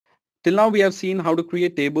Till now we have seen how to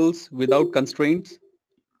create tables without constraints,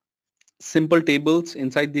 simple tables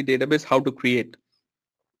inside the database, how to create.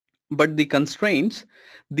 But the constraints,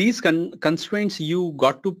 these constraints you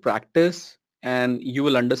got to practice and you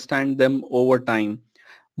will understand them over time.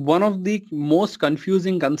 One of the most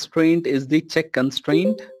confusing constraint is the check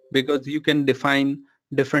constraint, because you can define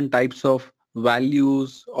different types of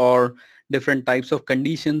values or different types of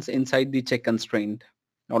conditions inside the check constraint.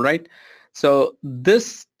 All right. So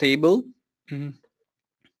this table, mhm,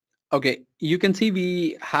 okay, you can see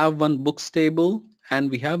we have one books table and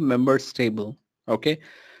we have members table. Okay.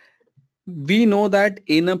 We know that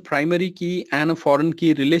in a primary key and a foreign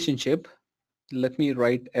key relationship, let me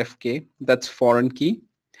write FK, that's foreign key.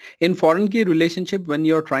 In foreign key relationship, when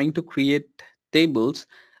you're trying to create tables,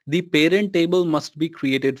 the parent table must be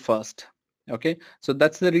created first. Okay, so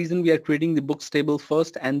that's the reason we are creating the books table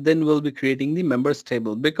first, and then we'll be creating the members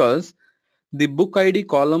table, because the book ID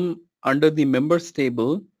column under the members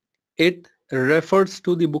table, it refers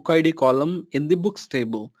to the book ID column in the books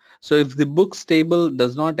table. So if the books table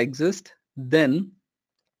does not exist, then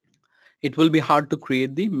it will be hard to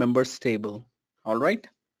create the members table. All right.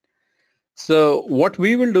 So what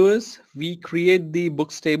we will do is we create the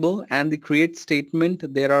books table, and the create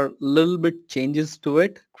statement, there are little bit changes to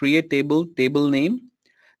it. Create table, table name,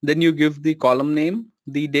 then you give the column name,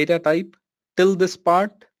 the data type. Till this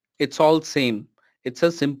part, it's all same. It's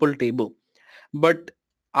a simple table. But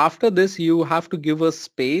after this, you have to give a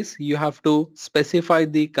space. You have to specify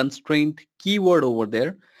the constraint keyword over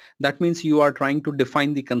there. That means you are trying to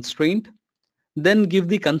define the constraint. Then give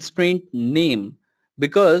the constraint name,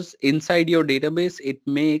 because inside your database it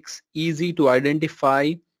makes easy to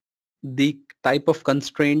identify the type of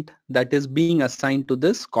constraint that is being assigned to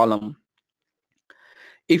this column.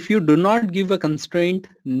 If you do not give a constraint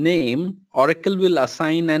name, Oracle will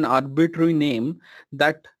assign an arbitrary name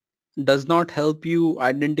that does not help you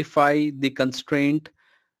identify the constraint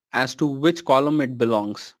as to which column it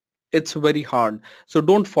belongs. It's very hard. So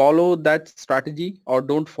don't follow that strategy, or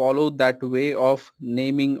don't follow that way of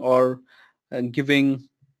naming or giving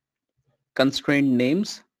constraint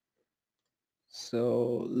names.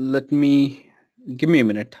 So give me a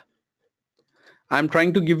minute. I'm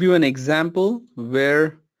trying to give you an example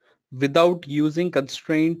where without using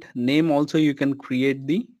constraint name also you can create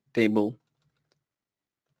the table.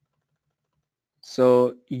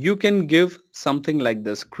 So you can give something like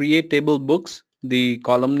this: create table books, the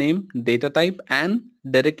column name, data type, and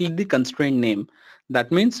directly the constraint name.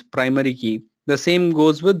 That means primary key. The same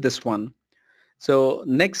goes with this one. So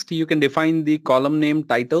next you can define the column name,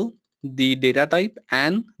 title, the data type,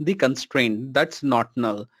 and the constraint, that's not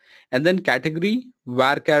null. And then category,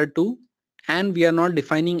 varchar2, and we are not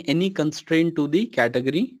defining any constraint to the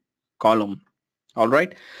category column. All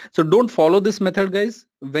right. So don't follow this method, guys.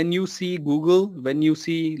 When you see Google, when you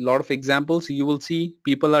see a lot of examples, you will see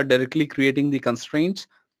people are directly creating the constraints.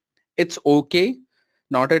 It's okay,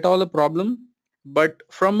 not at all a problem. But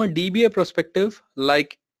from a DBA perspective,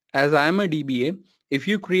 like as I am a DBA, if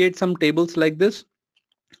you create some tables like this,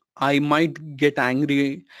 I might get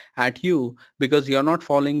angry at you because you're not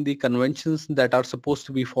following the conventions that are supposed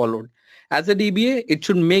to be followed. As a DBA, it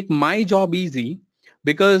should make my job easy,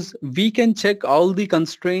 because we can check all the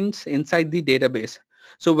constraints inside the database.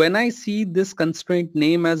 So when I see this constraint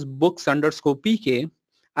name as books underscore PK,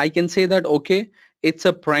 I can say that, okay, it's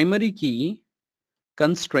a primary key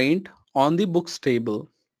constraint on the books table.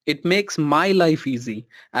 It makes my life easy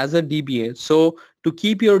as a DBA. So to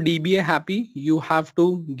keep your DBA happy, you have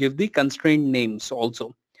to give the constraint names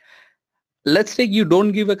also. Let's take you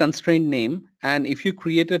don't give a constraint name, and if you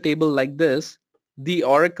create a table like this, the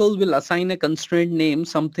Oracle will assign a constraint name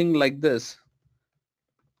something like this.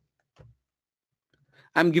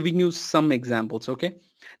 I'm giving you some examples, okay?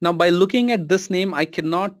 Now by looking at this name, I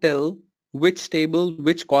cannot tell which table,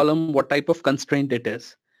 which column, what type of constraint it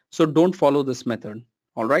is. So don't follow this method,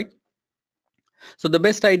 all right? So the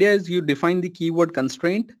best idea is you define the keyword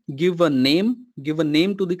constraint, give a name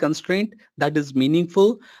to the constraint that is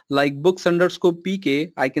meaningful, like books underscore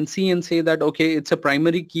PK. I can see and say that, okay, it's a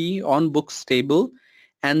primary key on books table,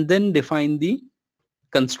 and then define the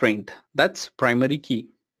constraint. That's primary key.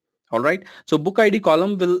 All right. So book ID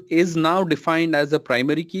column is now defined as a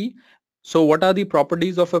primary key. So what are the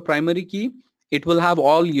properties of a primary key? It will have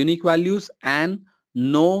all unique values and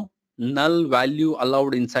no null value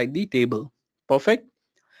allowed inside the table. Perfect.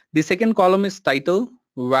 The second column is title,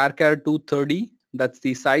 varchar 230. That's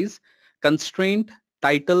the size. Constraint,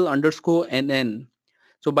 title underscore NN.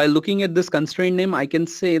 So by looking at this constraint name, I can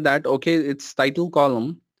say that, okay, it's title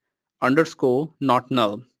column underscore not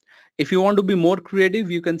null. If you want to be more creative,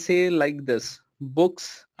 you can say like this: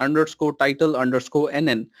 books underscore title underscore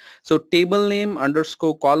NN. So table name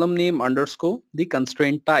underscore column name underscore the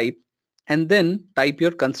constraint type, and then type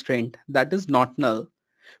your constraint that is not null,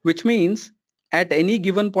 which means at any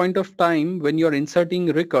given point of time when you're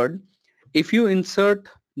inserting record, if you insert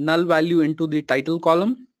null value into the title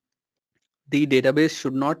column, the database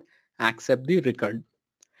should not accept the record.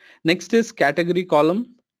 Next is category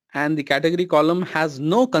column, and the category column has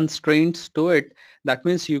no constraints to it. That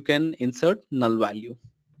means you can insert null value.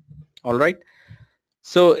 All right.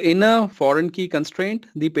 So in a foreign key constraint,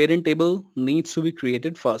 the parent table needs to be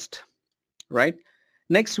created first, right?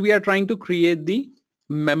 Next, we are trying to create the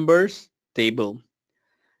members table.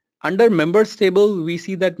 Under members table, we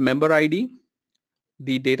see that member ID,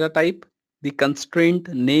 the data type, the constraint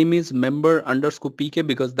name is member underscore pk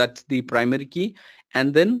because that's the primary key,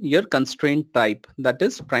 and then your constraint type, that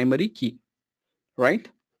is primary key, right?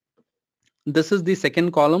 This is the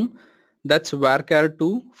second column, that's varchar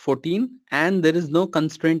 2 14, and there is no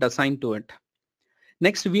constraint assigned to it.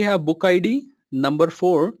 Next we have book ID number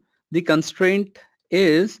 4. The constraint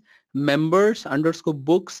is members underscore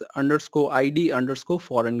books underscore ID underscore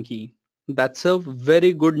foreign key. That's a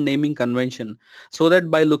very good naming convention, so that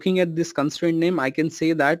by looking at this constraint name I can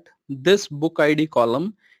say that this book ID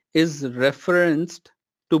column is referenced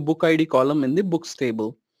to book ID column in the books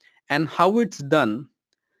table. And how it's done?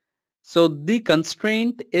 So the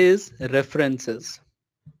constraint is references.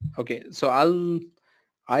 Okay, so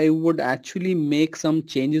I would actually make some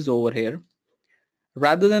changes over here.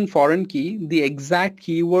 Rather than foreign key, the exact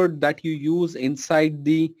keyword that you use inside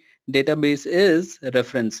the database is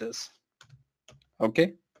references.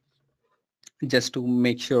 Okay, just to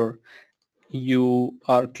make sure you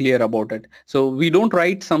are clear about it. So we don't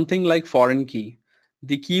write something like foreign key.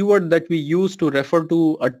 The keyword that we use to refer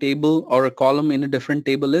to a table or a column in a different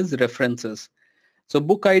table is references. So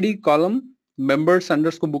book ID column, members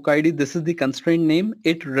underscore book ID, this is the constraint name.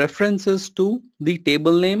 It references to the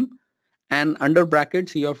table name, and under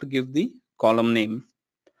brackets you have to give the column name.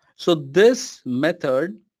 So this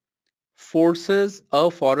method forces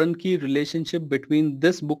a foreign key relationship between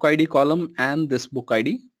this book ID column and this book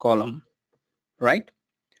ID column, right?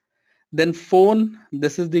 Then phone,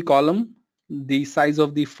 this is the column. The size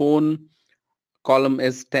of the phone column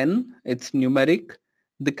is 10. It's numeric.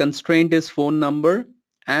 The constraint is phone number,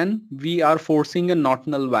 and we are forcing a not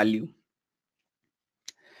null value.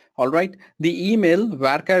 All right. The email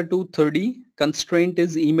varchar 230 constraint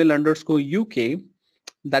is email underscore UK.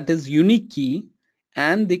 That is unique key,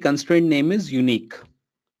 and the constraint name is unique.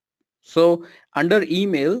 So under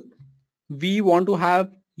email, we want to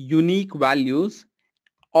have unique values.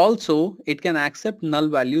 Also, it can accept null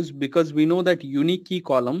values because we know that unique key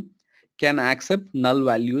column can accept null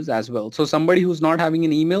values as well. So somebody who's not having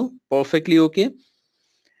an email, perfectly okay.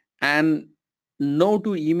 And no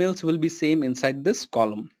two emails will be same inside this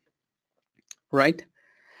column, right?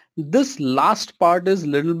 This last part is a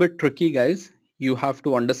little bit tricky, guys. You have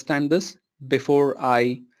to understand this before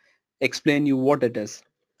I explain you what it is.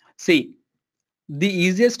 See, the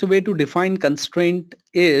easiest way to define constraint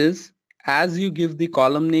is, as you give the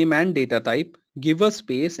column name and data type, give a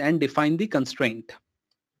space and define the constraint.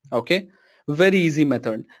 Okay, very easy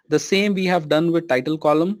method. The same we have done with title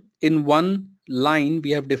column. In one line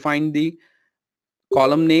we have defined the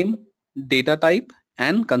column name, data type,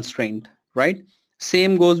 and constraint, right?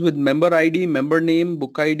 Same goes with member ID, member name,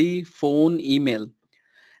 book ID, phone, email.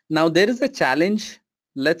 Now there is a challenge.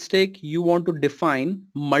 Let's take you want to define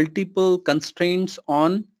multiple constraints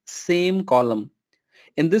on same column.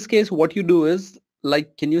 In this case, what you do is,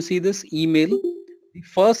 like, can you see this email? The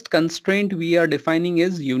first constraint we are defining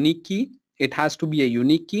is unique key. It has to be a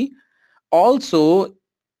unique key. Also,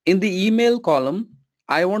 in the email column,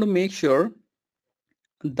 I want to make sure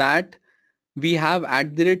that we have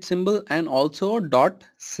 @ symbol and also dot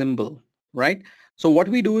symbol, right? So what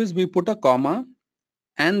we do is we put a comma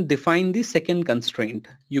and define the second constraint.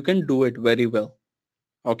 You can do it very well.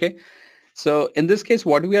 Okay. So in this case,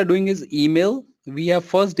 what we are doing is email. We have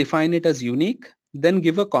first define it as unique, then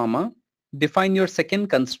give a comma, define your second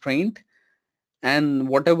constraint, and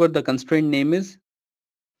whatever the constraint name is.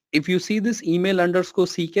 If you see this email underscore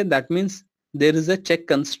CK, that means there is a check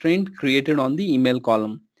constraint created on the email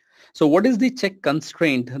column. So what is the check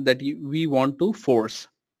constraint that we want to force?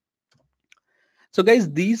 So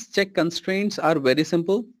guys, these check constraints are very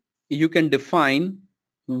simple. You can define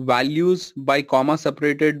values by comma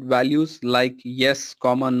separated values like yes,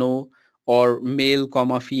 comma no, or male,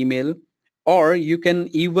 comma female, or you can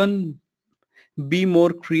even be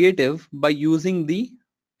more creative by using the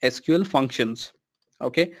SQL functions.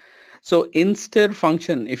 Okay. So inster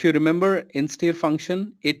function, if you remember inster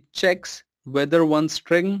function, it checks whether one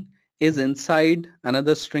string is inside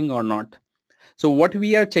another string or not. So what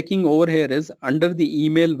we are checking over here is under the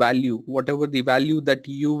email value, whatever the value that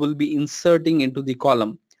you will be inserting into the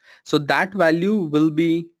column. So that value will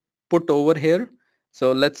be put over here.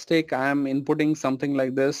 So let's take, I am inputting something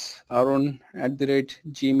like this, arun@gmail.com.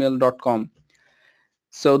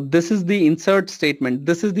 So this is the insert statement.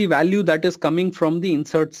 This is the value that is coming from the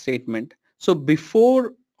insert statement. So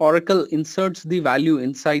before Oracle inserts the value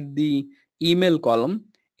inside the email column,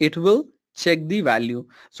 it will check the value.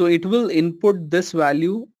 So it will input this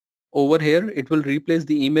value over here. It will replace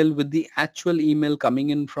the email with the actual email coming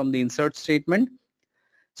in from the insert statement.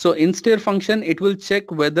 So inster function, it will check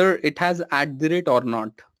whether it has @ or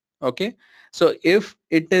not. Okay. So if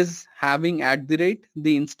it is having @,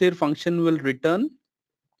 the inster function will return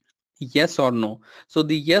yes or no. So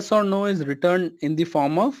the yes or no is returned in the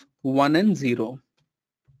form of 1 and 0.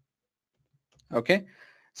 Okay.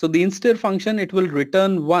 So the inster function, it will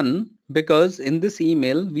return 1 because in this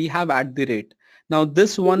email we have @. Now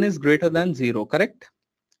this 1 is greater than 0, correct?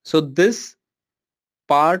 So this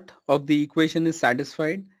part of the equation is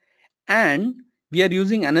satisfied, and we are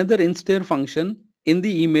using another inster function. In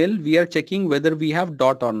the email we are checking whether we have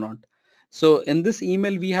dot or not. So in this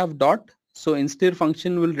email we have dot, so inster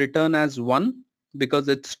function will return as 1 because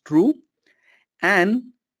it's true, and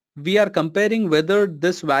we are comparing whether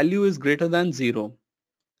this value is greater than 0,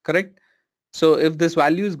 correct? So if this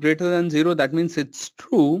value is greater than 0, that means it's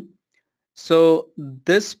true. So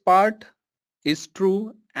this part is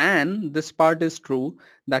true and this part is true.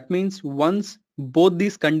 That means once both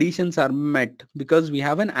these conditions are met, because we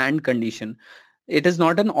have an AND condition, it is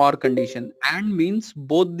not an OR condition. AND means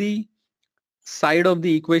both the side of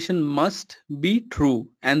the equation must be true,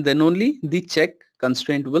 and then only the check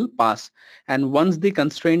constraint will pass. And once the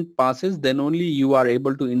constraint passes, then only you are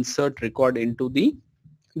able to insert record into the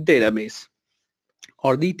database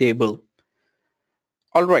or the table.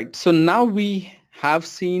 All right, so now we have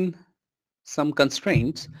seen some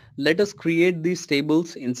constraints. Let us create these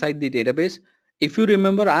tables inside the database. If you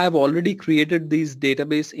remember, I have already created these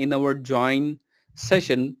database in our join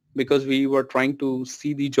session because we were trying to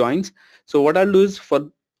see the joins. So what I'll do is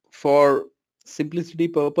for simplicity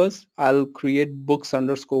purpose, I'll create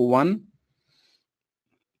books_1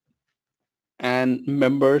 and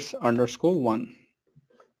members_1.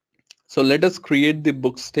 So let us create the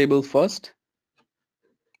books table first,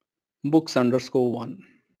 books_1.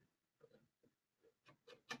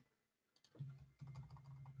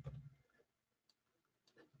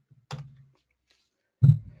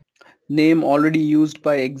 Name already used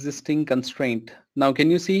by existing constraint. Now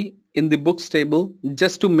can you see in the books table,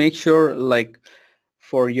 just to make sure, like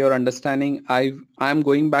for your understanding, I'm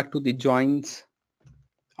going back to the joins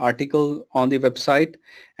article on the website,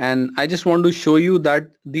 and I just want to show you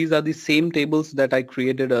that these are the same tables that I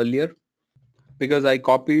created earlier, because I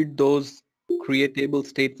copied those create table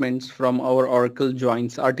statements from our Oracle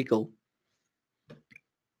joins article.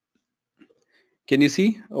 Can you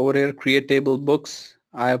see over here, create table books?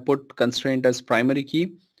 I have put constraint as primary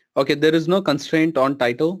key. Okay, there is no constraint on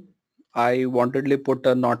title. I wantedly put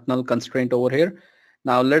a not null constraint over here.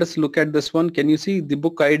 Now let us look at this one. Can you see the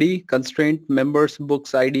book ID, constraint, members,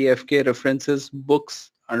 books ID, FK, references,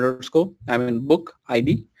 books underscore, book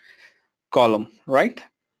ID, column, right?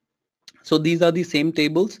 So these are the same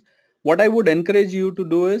tables. What I would encourage you to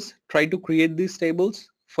do is try to create these tables.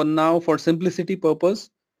 For now, for simplicity purpose,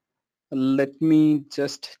 let me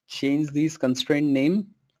just change these constraint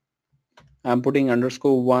name. I'm putting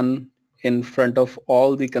 _1 in front of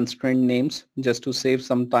all the constraint names just to save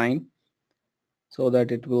some time so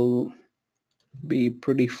that it will be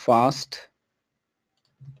pretty fast,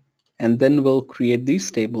 and then we'll create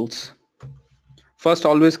these tables. First,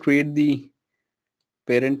 always create the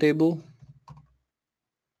parent table.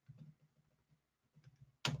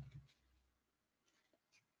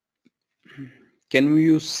 Can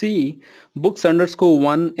you see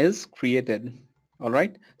books_1 is created? All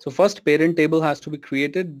right. So first parent table has to be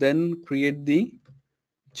created, then create the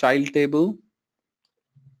child table.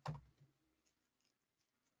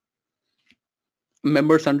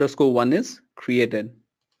 Members_1 is created,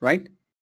 right?